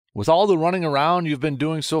With all the running around you've been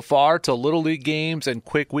doing so far to Little League games and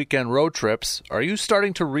quick weekend road trips, are you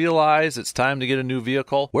starting to realize it's time to get a new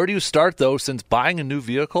vehicle? Where do you start, though, since buying a new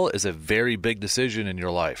vehicle is a very big decision in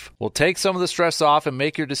your life? Well, take some of the stress off and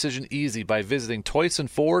make your decision easy by visiting Toyson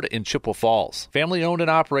Ford in Chippewa Falls. Family owned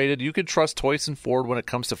and operated, you can trust Toyson Ford when it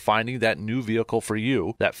comes to finding that new vehicle for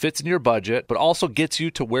you that fits in your budget, but also gets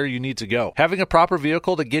you to where you need to go. Having a proper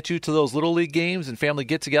vehicle to get you to those Little League games and family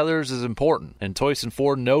get-togethers is important, and Toyson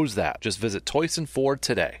Ford knows that. Just visit Toyson Ford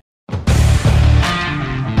today.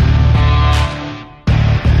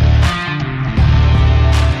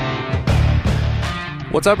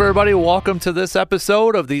 What's up, everybody? Welcome to this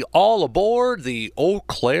episode of the All Aboard the Eau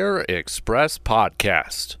Claire Express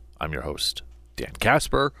podcast. I'm your host, Dan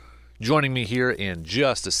Casper. Joining me here in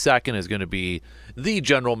just a second is going to be the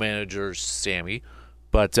general manager, Sammy.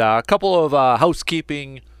 But a couple of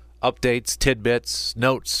housekeeping updates, tidbits,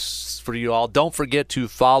 notes for you all. Don't forget to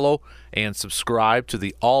follow and subscribe to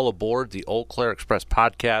the All Aboard the Eau Claire Express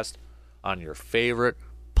podcast on your favorite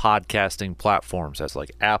podcasting platforms. That's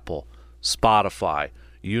like Apple, Spotify,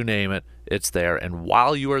 you name it, it's there. And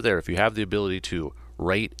while you are there, if you have the ability to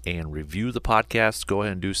rate and review the podcast, go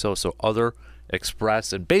ahead and do so other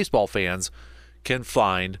Express and baseball fans can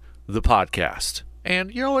find the podcast.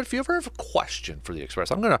 And you know what, if you ever have a question for the Express,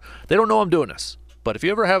 they don't know I'm doing this, but if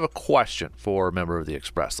you ever have a question for a member of the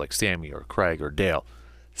Express, like Sammy or Craig or Dale,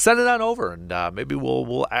 send it on over, and maybe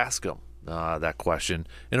we'll ask them that question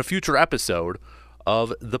in a future episode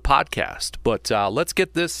of the podcast. But let's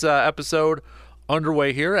get this episode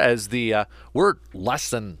underway here, as we're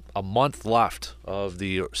less than a month left of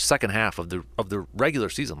the second half of the regular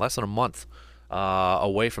season, less than a month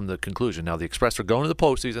away from the conclusion. Now the Express are going to the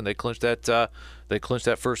postseason. They clinched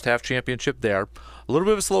that first half championship there. A little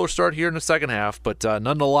bit of a slower start here in the second half, but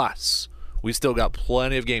nonetheless, we still got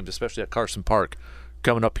plenty of games, especially at Carson Park,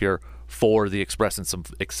 coming up here for the Express, and some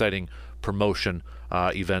exciting promotion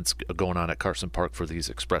events going on at Carson Park for these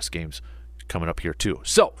Express games coming up here too.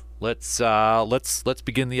 So let's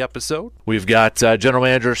begin the episode. We've got General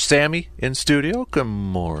Manager Sammy in studio. Good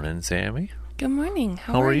morning, Sammy. Good morning.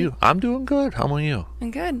 How are you? I'm doing good. How about you?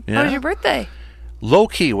 I'm good. Yeah? How was your birthday? Low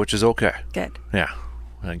key, which is okay. Good. Yeah.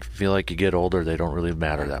 I feel like you get older, they don't really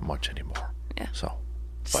matter that much anymore. Yeah. So,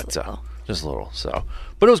 Just a little. So,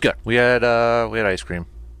 but it was good. We had ice cream,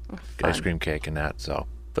 Fun. ice cream cake and that. So,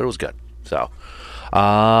 but it was good. So, you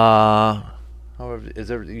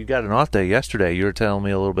got an off day yesterday? You were telling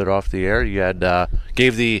me a little bit off the air. You had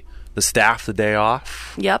gave the staff the day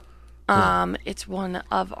off. Yep. It's one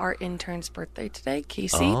of our interns' birthday today,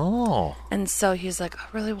 Casey. Oh. And so he's like, I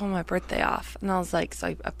really want my birthday off. And I was like, so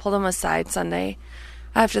I pulled him aside Sunday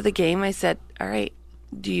after the game. I said, all right,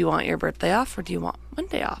 do you want your birthday off or do you want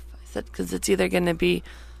Monday off? I said, because it's either going to be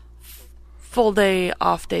full day,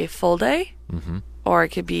 off day, full day, or it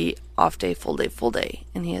could be off day, full day, full day.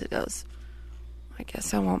 And he goes, I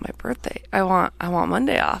guess I want my birthday. I want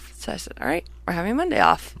Monday off. So I said, all right, we're having Monday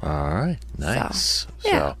off. All right. Nice.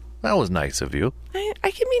 Yeah. So that was nice of you.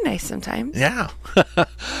 I can be nice sometimes. Yeah.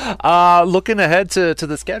 Looking ahead to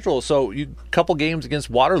the schedule, so a couple games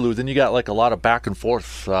against Waterloo, then you got like a lot of back and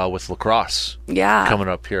forth with lacrosse. Yeah. Coming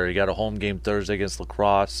up here. You got a home game Thursday against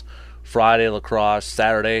lacrosse, Friday lacrosse,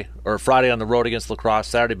 Friday on the road against lacrosse,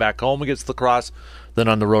 Saturday back home against lacrosse, then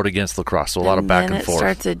on the road against lacrosse. So a lot of back and forth. And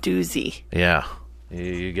then it starts a doozy. Yeah.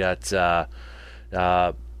 You got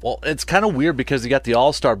well, it's kind of weird because you got the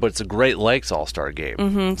All-Star, but it's a Great Lakes All-Star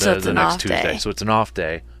game. So it's the an next off Tuesday. day. So it's an off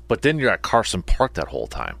day. But then you're at Carson Park that whole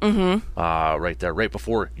time. Right there, right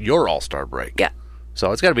before your All-Star break. Yeah.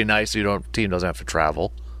 So it's got to be nice so team doesn't have to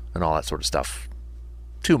travel and all that sort of stuff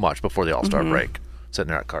too much before the All-Star break, sitting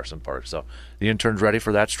there at Carson Park. So the interns ready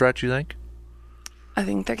for that stretch, you think? I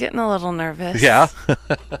think they're getting a little nervous. Yeah.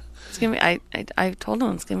 It's gonna be. I told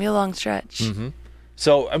them it's gonna be a long stretch.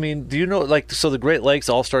 So, I mean, do you know, so the Great Lakes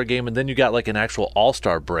All-Star game, and then you got, an actual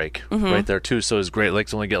All-Star break right there, too. So, does Great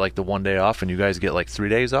Lakes only get, the 1 day off, and you guys get, 3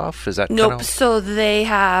 days off? Is that Nope. So, they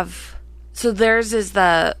have... So, theirs is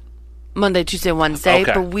the Monday, Tuesday, Wednesday,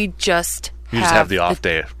 Okay. but we just have the off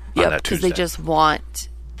day on that because Tuesday. they just want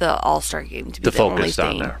the All-Star game to be The the only focus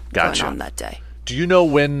down thing there. Gotcha. going on that day. Do you know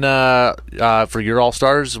when, for your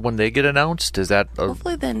All-Stars, when they get announced? Is that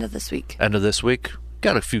Hopefully the end of this week. end of this week?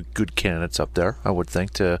 Got a few good candidates up there, I would think,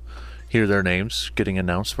 to hear their names getting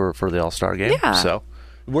announced for the All-Star game. Yeah. So,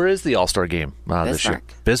 where is the All-Star game this year?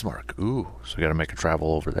 Bismarck. Bismarck. Ooh, so we got to make a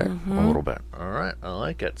travel over there a little bit. All right, I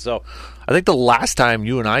like it. So, I think the last time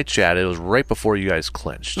you and I chatted, it was right before you guys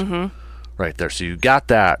clinched. Right there. So you got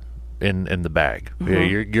that in the bag. Yeah,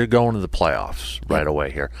 you're going to the playoffs right away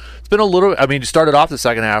here. It's been a little. I mean, you started off the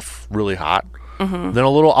second half really hot. then a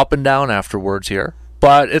little up and down afterwards here.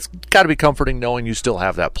 But it's got to be comforting knowing you still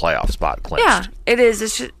have that playoff spot clinched. Yeah, it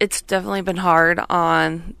is. It's definitely been hard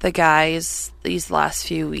on the guys these last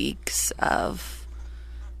few weeks.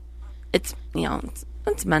 It's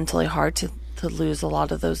mentally hard to lose a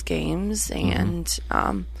lot of those games, and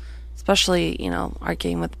especially our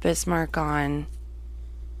game with Bismarck on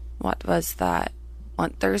what was that on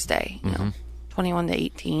Thursday,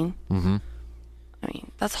 21-18. I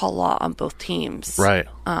mean, that's a lot on both teams, right?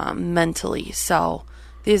 Mentally, so.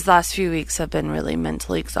 These last few weeks have been really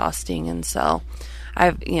mentally exhausting, and so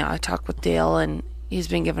I talked with Dale, and he's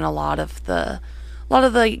been given a lot of the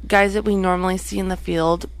guys that we normally see in the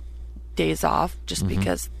field days off just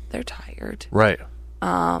because they're tired. Right.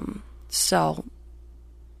 So,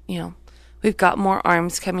 we've got more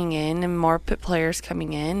arms coming in and more players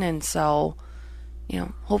coming in, and so,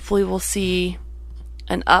 hopefully we'll see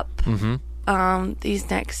an up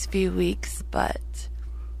these next few weeks, but.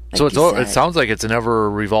 So it sounds like it's an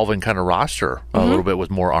ever-revolving kind of roster a little bit,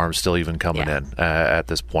 with more arms still even coming in at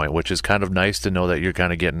this point, which is kind of nice to know that you're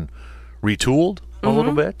kind of getting retooled a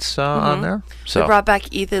little bit on there. So we brought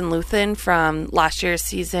back Ethan Luthen from last year's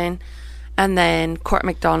season, and then Court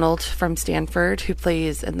McDonald from Stanford, who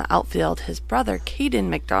plays in the outfield. His brother, Caden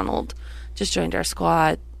McDonald, just joined our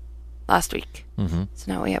squad last week. So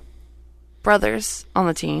now we have brothers on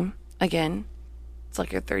the team again. It's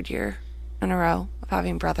like your third year in a row of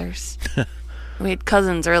having brothers. We had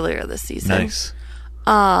cousins earlier this season. Nice.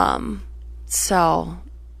 So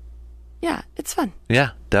yeah, it's fun. Yeah,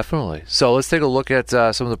 definitely. So let's take a look at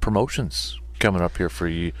some of the promotions coming up here for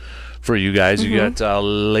you guys. You got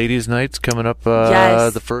ladies' nights coming up.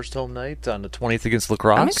 Yes. The first home night on the 20th against La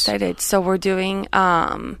Crosse. I'm excited. So we're doing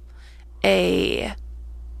a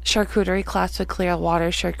charcuterie class with Clearwater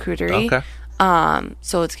Charcuterie. Okay.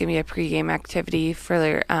 So it's gonna be a pregame activity for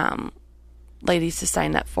their ladies to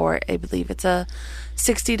sign up for. I believe it's a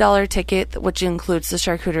 $60 ticket, which includes the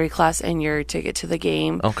charcuterie class and your ticket to the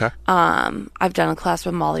game. Okay. I've done a class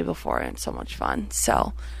with Molly before, and it's so much fun.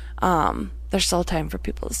 So there's still time for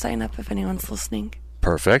people to sign up if anyone's listening.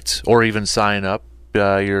 Perfect. Or even sign up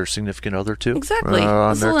your significant other too. Exactly.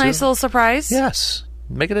 It's a nice little surprise. Yes.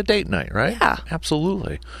 Make it a date night, right? Yeah.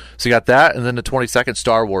 Absolutely. So you got that, and then the 22nd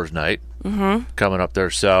Star Wars night coming up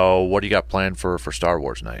there. So what do you got planned for Star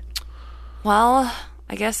Wars night? Well,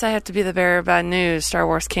 I guess I have to be the bearer of bad news. Star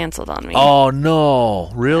Wars canceled on me. Oh, no.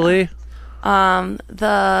 Really?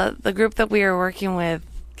 The group that we were working with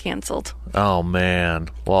canceled. Oh, man.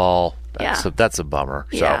 Well, that's a bummer.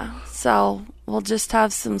 Yeah. So we'll just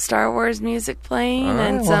have some Star Wars music playing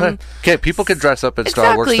and well, some... Okay, people can dress up in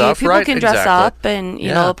Star Wars stuff, people right? People can dress up, and,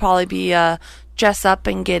 it'll probably be dress up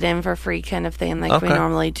and get in for free kind of thing like we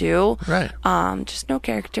normally do. Right. Just no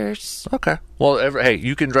characters. Okay. Well, hey,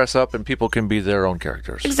 you can dress up and people can be their own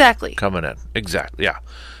characters. Exactly. Coming in. Exactly, yeah.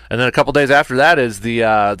 And then a couple days after that is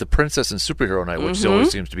the Princess and Superhero Night, which always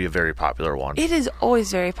seems to be a very popular one. It is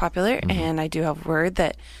always very popular, and I do have word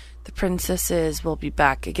that the princesses will be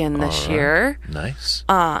back again this year. Nice.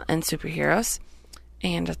 And superheroes.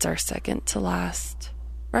 And it's our second to last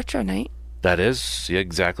retro night. That is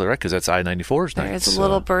exactly right, because that's I-94's night. There's a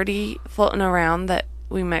little birdie floating around that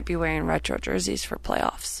we might be wearing retro jerseys for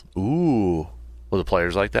playoffs. Ooh. Will the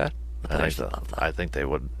players like that? Players would love that. I think they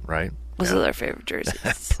would, right? Those are their favorite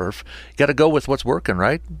jerseys. Perfect. You got to go with what's working,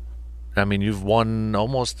 right? I mean, you've won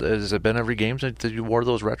almost, has it been every game that you wore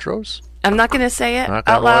those retros? I'm not going to say it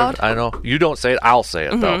out loud. I know. You don't say it. I'll say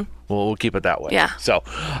it, though. We'll keep it that way. Yeah. So,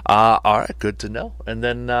 all right. Good to know. And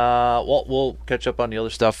then we'll catch up on the other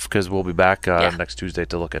stuff because we'll be back next Tuesday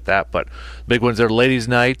to look at that. But big ones are ladies'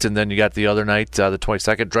 night, and then you got the other night, the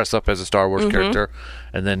 22nd, dress up as a Star Wars character.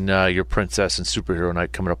 And then your Princess and Superhero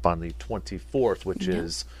Night coming up on the 24th, which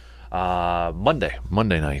is Monday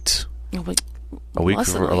night. A week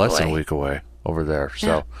or less than a week away over there.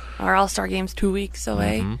 So our All-Star game's 2 weeks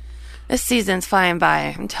away. This season's flying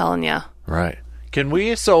by, I'm telling you. Right. Can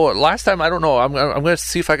we? So last time, I don't know. I'm going to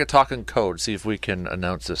see if I could talk in code, see if we can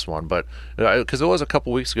announce this one. But because it was a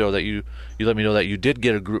couple weeks ago that you let me know that you did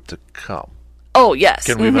get a group to come. Oh yes.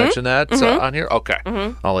 Can we mention that on here? Okay.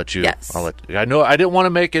 I'll let you. Yes. I know I didn't want to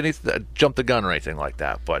make any jump the gun or anything like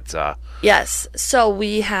that, but yes. So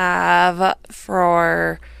we have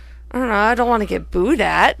for I don't want to get booed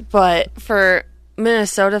at, but for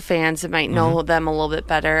Minnesota fans that might know them a little bit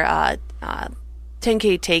better,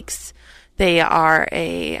 10K Takes. They are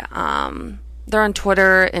they're on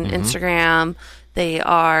Twitter and Instagram. They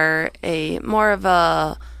are more of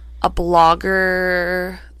a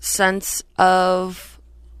blogger sense of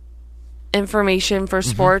information for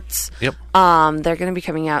sports. Yep. They're going to be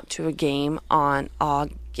coming out to a game on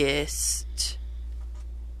August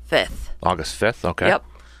 5th. August 5th? Okay. Yep.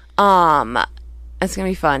 It's going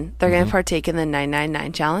to be fun. They're going to partake in the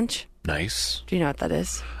 999 challenge. Nice. Do you know what that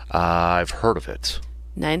is? I've heard of it.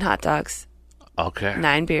 9 hot dogs, Okay.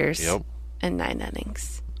 9 beers, Yep. and 9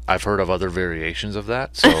 innings. I've heard of other variations of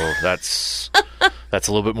that, so that's a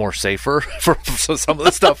little bit more safer for some of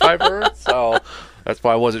the stuff I've heard. So that's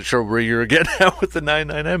why I wasn't sure where you were getting at with the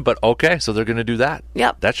 999. But okay, so they're going to do that.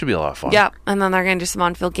 Yep. That should be a lot of fun. Yep. And then they're going to do some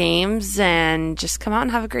on-field games and just come out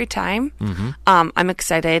and have a great time. I'm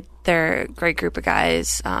excited. They're a great group of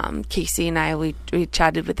guys. Casey and I, we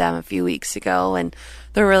chatted with them a few weeks ago, and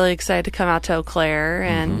they're really excited to come out to Eau Claire,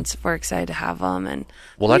 and we're excited to have them. And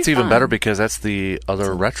Well, that's even better because that's the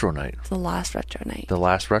other retro night. it's the last retro night. The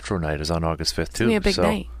last retro night is on August 5th, too. gonna be a big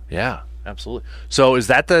night. Yeah, absolutely. So is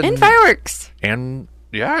that the... And fireworks. And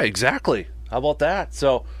yeah, exactly. How about that?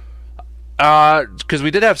 So, because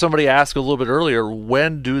we did have somebody ask a little bit earlier,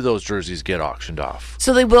 when do those jerseys get auctioned off?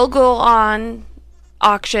 So they will go on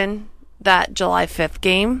auction that July 5th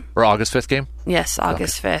game. Or August 5th game? Yes,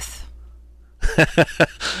 August 5th.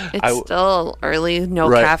 It's still early, no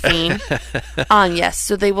Right. caffeine. Yes,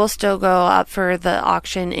 so they will still go up for the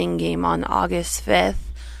auction in game on August 5th.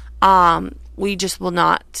 We just will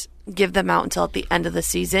not give them out until at the end of the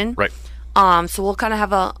season. Right. So we'll kind of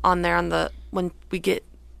have on there when we get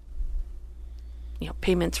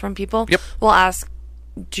payments from people. Yep. We'll ask,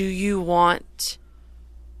 do you want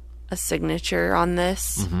a signature on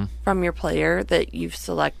this from your player that you've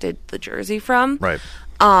selected the jersey from? Right.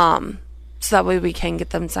 So that way we can get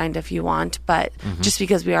them signed if you want. But just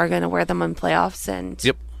because we are going to wear them in playoffs, and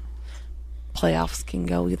Yep. playoffs can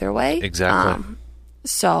go either way. Exactly.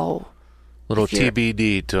 So Little if you're-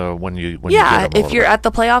 TBD to when you get yeah, them a if you're little at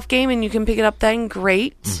the playoff game and you can pick it up then,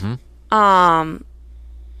 great.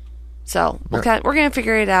 So we're going to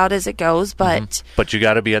figure it out as it goes, but bit. But you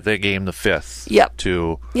got to be at the game the 5th. Yep.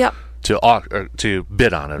 To yep. to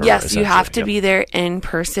bid on it. Yes, you have essentially. to Yep. be there in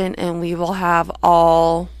person, and we will have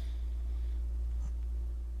all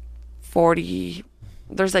 40.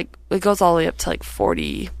 There's it goes all the way up to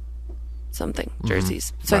 40 something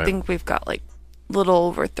jerseys. So Right. I think we've got a little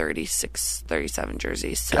over 36, 37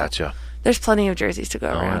 jerseys. So Gotcha. there's plenty of jerseys to go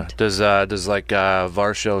Oh, yeah. around. Does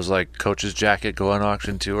Varsho's coach's jacket go on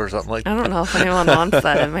auction too or something like I that? don't know if anyone wants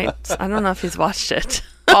that. I don't know if he's watched it.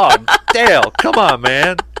 Oh, Dale, come on,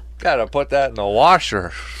 man. Gotta put that in the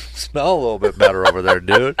washer. Smell a little bit better over there,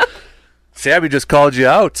 dude. Sammy just called you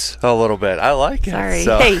out a little bit. I like it. Sorry.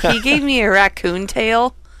 So- Hey, he gave me a raccoon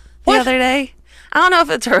tail the other day. I don't know if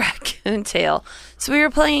it's a raccoon tail. So we were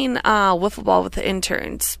playing wiffle ball with the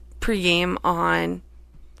interns pregame on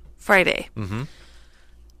Friday. Mm-hmm.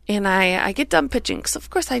 And I get done pitching because, of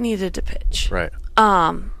course, I needed to pitch. Right.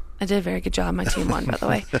 I did a very good job. My team won, by the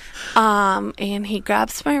way. And he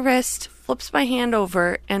grabs my wrist, flips my hand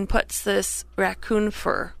over, and puts this raccoon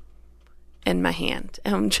fur in my hand,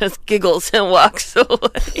 and just giggles and walks away.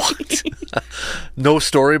 No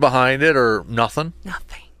story behind it or nothing?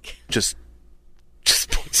 Nothing. Just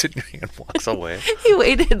puts it in your hand and walks away. He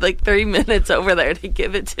waited 3 minutes over there to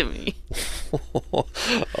give it to me.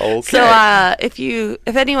 Okay. So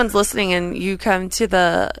if anyone's listening and you come to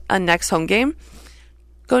the next home game,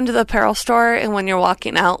 go into the apparel store, and when you're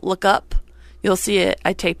walking out, look up. You'll see it.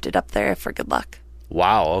 I taped it up there for good luck.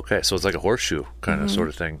 Wow. Okay. So it's like a horseshoe kind of sort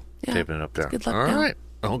of thing. Yeah. Taping it up there. Good luck All now. right.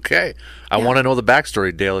 Okay. I want to know the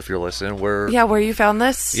backstory, Dale, if you're listening. Where Yeah, where you found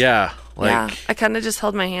this? Yeah. Yeah. I kind of just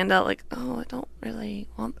held my hand out oh, I don't really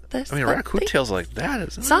want this. I mean, but raccoon tail's like that,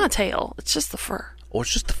 isn't It's it? not a tail. It's just the fur. Oh,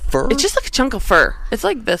 it's just the fur? It's just a chunk of fur. It's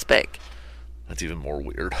this big. That's even more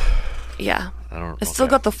weird. Yeah. I don't It's still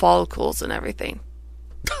okay. got the follicles and everything.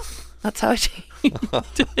 That's how it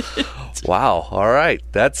Wow. All right.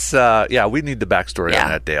 That's we need the backstory Yeah. on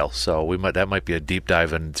that, Dale. So that might be a deep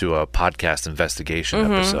dive into a podcast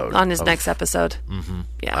investigation episode on his of- next episode. Mm-hmm.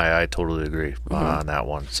 Yeah. I totally agree on that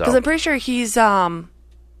one. So Because I'm pretty sure he's the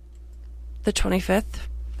 25th.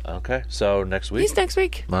 okay. So next week. He's next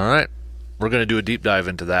week. All right. We're going to do a deep dive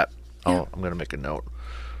into that. Oh, I'm going to make a note.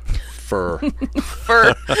 Fur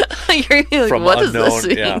Fur. You're like, from what does unknown, this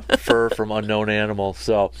mean? yeah, fur from unknown animal.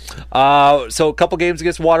 So, so a couple games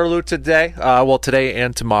against Waterloo today. Today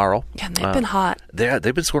and tomorrow. Yeah, and they've been hot. They've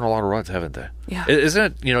been scoring a lot of runs, haven't they? Yeah.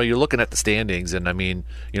 Isn't it? You're looking at the standings, and I mean,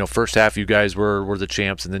 first half you guys were the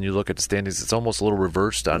champs, and then you look at the standings. It's almost a little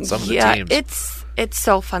reversed on some of the teams. It's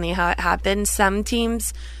so funny how it happens. Some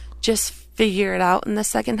teams just figure it out in the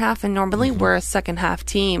second half, and normally we're a second half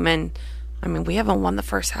team, and I mean, we haven't won the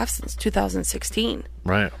first half since 2016.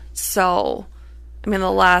 Right. So, I mean,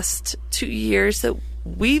 the last 2 years that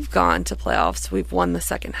we've gone to playoffs, we've won the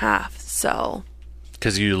second half. So,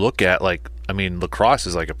 because you look at, La Crosse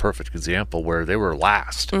is like a perfect example where they were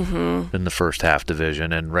last in the first half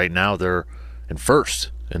division, and right now they're in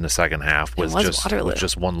first in the second half with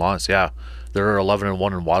just one loss. Yeah, they're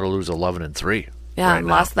 11-1, and Waterloo's 11-3. Yeah, and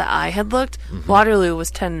last that I had looked, Waterloo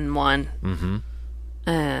was 10-1,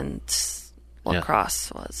 and La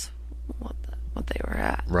Crosse was what they were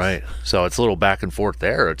at. Right. So it's a little back and forth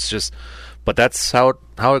there. It's just, but that's how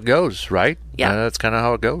it goes, right? Yeah. That's kind of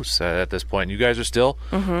how it goes at this point. You guys are still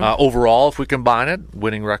overall, if we combine it,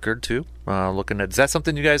 winning record too. Looking at, is that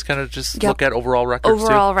something you guys kind of just look at, overall records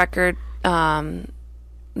overall too? record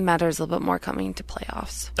matters a little bit more coming to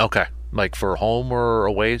playoffs. Okay. Like for home or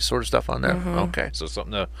away sort of stuff on there? Okay. So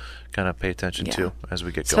something to kind of pay attention to as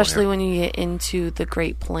we get going. Especially when you get into the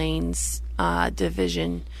Great Plains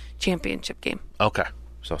Division Championship game. Okay.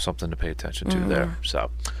 So something to pay attention to there.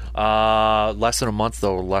 So less than a month,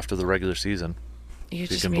 though, left of the regular season. You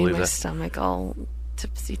just made my stomach all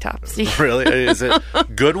tipsy-topsy. Really? Is it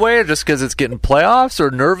good way, or just because it's getting playoffs,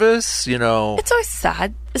 or nervous? It's always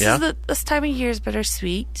sad. This time of year is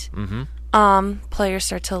bittersweet. Players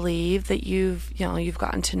start to leave that you've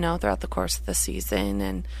gotten to know throughout the course of the season,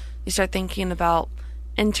 and you start thinking about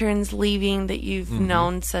interns leaving that you've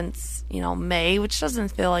known since May, which doesn't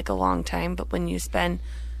feel like a long time, but when you spend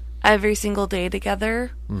every single day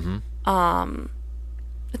together,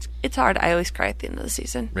 it's hard. I always cry at the end of the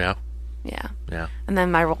season. Yeah. And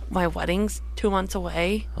then my wedding's 2 months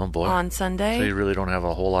away. Oh boy. On Sunday. So you really don't have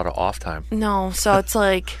a whole lot of off time. No. So it's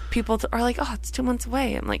like people are like, "Oh, it's 2 months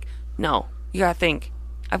away." I'm like, "No, you gotta think.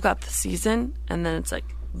 I've got the season," and then it's like,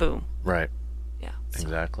 boom. Right. Yeah.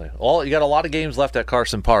 Exactly. Well, you got a lot of games left at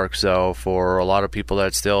Carson Park, so for a lot of people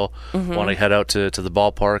that still want to head out to the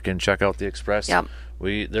ballpark and check out the Express,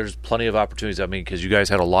 there's plenty of opportunities. I mean, because you guys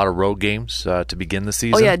had a lot of road games to begin the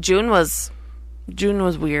season. Oh yeah, June was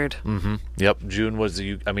weird. Yep, June was.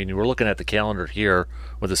 You were looking at the calendar here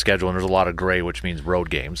with the schedule, and there's a lot of gray, which means road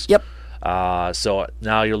games. Yep. So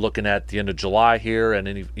now you're looking at the end of July here,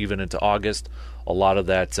 and even into August. A lot of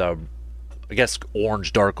that, I guess,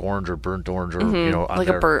 dark orange or burnt orange, or like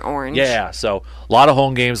a burnt orange. Yeah. So a lot of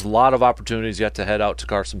home games, a lot of opportunities yet to head out to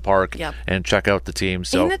Carson Park and check out the team.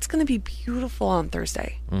 So and it's going to be beautiful on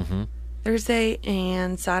Thursday. Thursday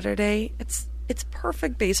and Saturday, it's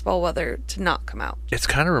perfect baseball weather to not come out. It's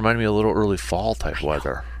kind of reminding me of a little early fall type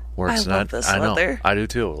weather. Where it's love this weather. I do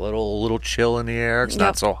too. A little chill in the air. It's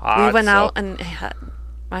not so hot. We went out and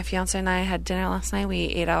my fiance and I had dinner last night. We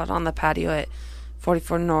ate out on the patio at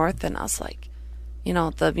 44 North, and I was like,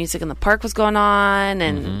 the music in the park was going on,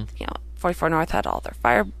 and 44 North had all their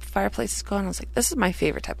fireplaces going. I was like, this is my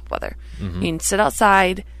favorite type of weather. You can sit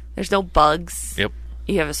outside. There's no bugs. Yep.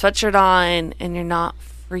 You have a sweatshirt on, and you're not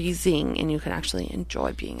freezing, and you can actually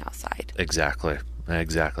enjoy being outside. Exactly. I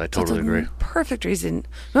totally agree. Perfect reason.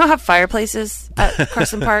 We don't have fireplaces at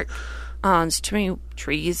Carson Park. There's too many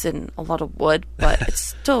trees and a lot of wood, but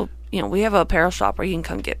it's still, we have an apparel shop where you can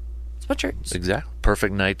come get sweatshirts. Exactly.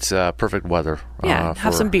 Perfect nights, perfect weather. Yeah,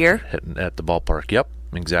 have some beer. Hitting at the ballpark. Yep,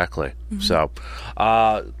 exactly. So,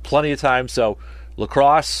 plenty of time. So, La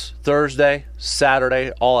Crosse Thursday,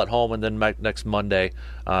 Saturday, all at home, and then next Monday,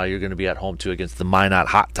 you're going to be at home too against the Minot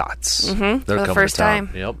Hot Tots. They're for the first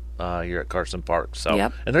time. Yep, here at Carson Park. So,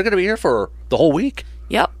 and they're going to be here for the whole week.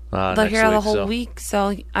 Yep. They're here the whole week,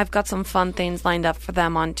 so I've got some fun things lined up for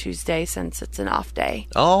them on Tuesday since it's an off day.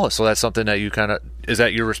 Oh, so that's something that you is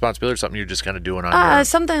that your responsibility, or something you're just kind of doing on your own?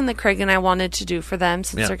 Something that Craig and I wanted to do for them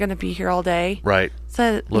since they're going to be here all day. Right.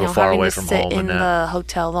 So, a little far away from home. Sit in the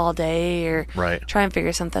hotel all day, or right. try and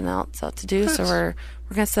figure something else out to do. So we're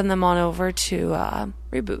going to send them on over to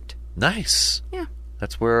Reboot. Nice. Yeah.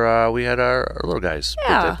 That's where we had our little guy's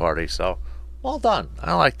birthday party, so... Well done.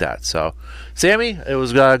 I like that. So, Sammy, it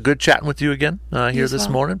was good chatting with you again here this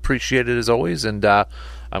morning. Appreciate it as always. And I'm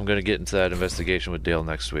going to get into that investigation with Dale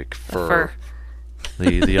next week for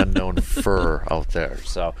the unknown fur out there.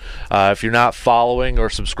 So, if you're not following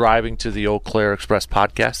or subscribing to the Eau Claire Express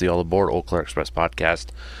podcast, the All Aboard Eau Claire Express podcast,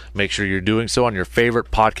 make sure you're doing so on your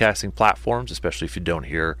favorite podcasting platforms, especially if you don't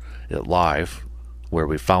hear it live, where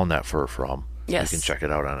we found that fur from. Yes. You can check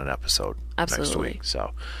it out on an episode next week.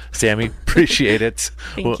 So, Sammy, appreciate it.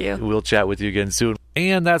 Thank you. We'll chat with you again soon.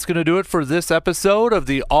 And that's going to do it for this episode of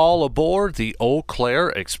the All Aboard the Eau Claire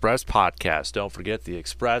Express podcast. Don't forget, the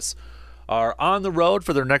Express are on the road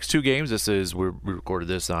for their next two games. We recorded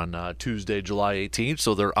this on Tuesday, July 18th,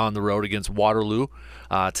 so they're on the road against Waterloo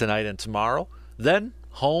tonight and tomorrow. Then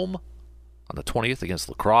home on the 20th against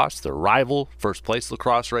La Crosse, their rival, first place La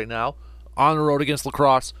Crosse right now, on the road against La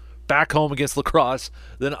Crosse back home against La Crosse,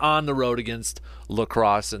 then on the road against La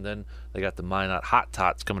Crosse, and then they got the Minot Hot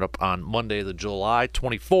Tots coming up on Monday, the July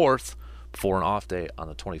 24th, before an off day on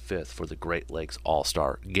the 25th for the Great Lakes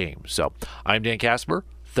All-Star Game. So I'm Dan Casper.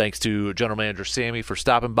 Thanks to General Manager Sammy for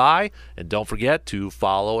stopping by, and don't forget to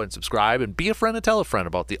follow and subscribe and be a friend and tell a friend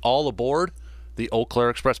about the All Aboard, the Eau Claire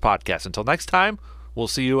Express podcast. Until next time, we'll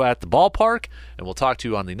see you at the ballpark, and we'll talk to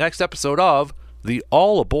you on the next episode of the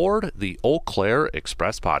All Aboard, the Eau Claire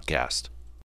Express podcast.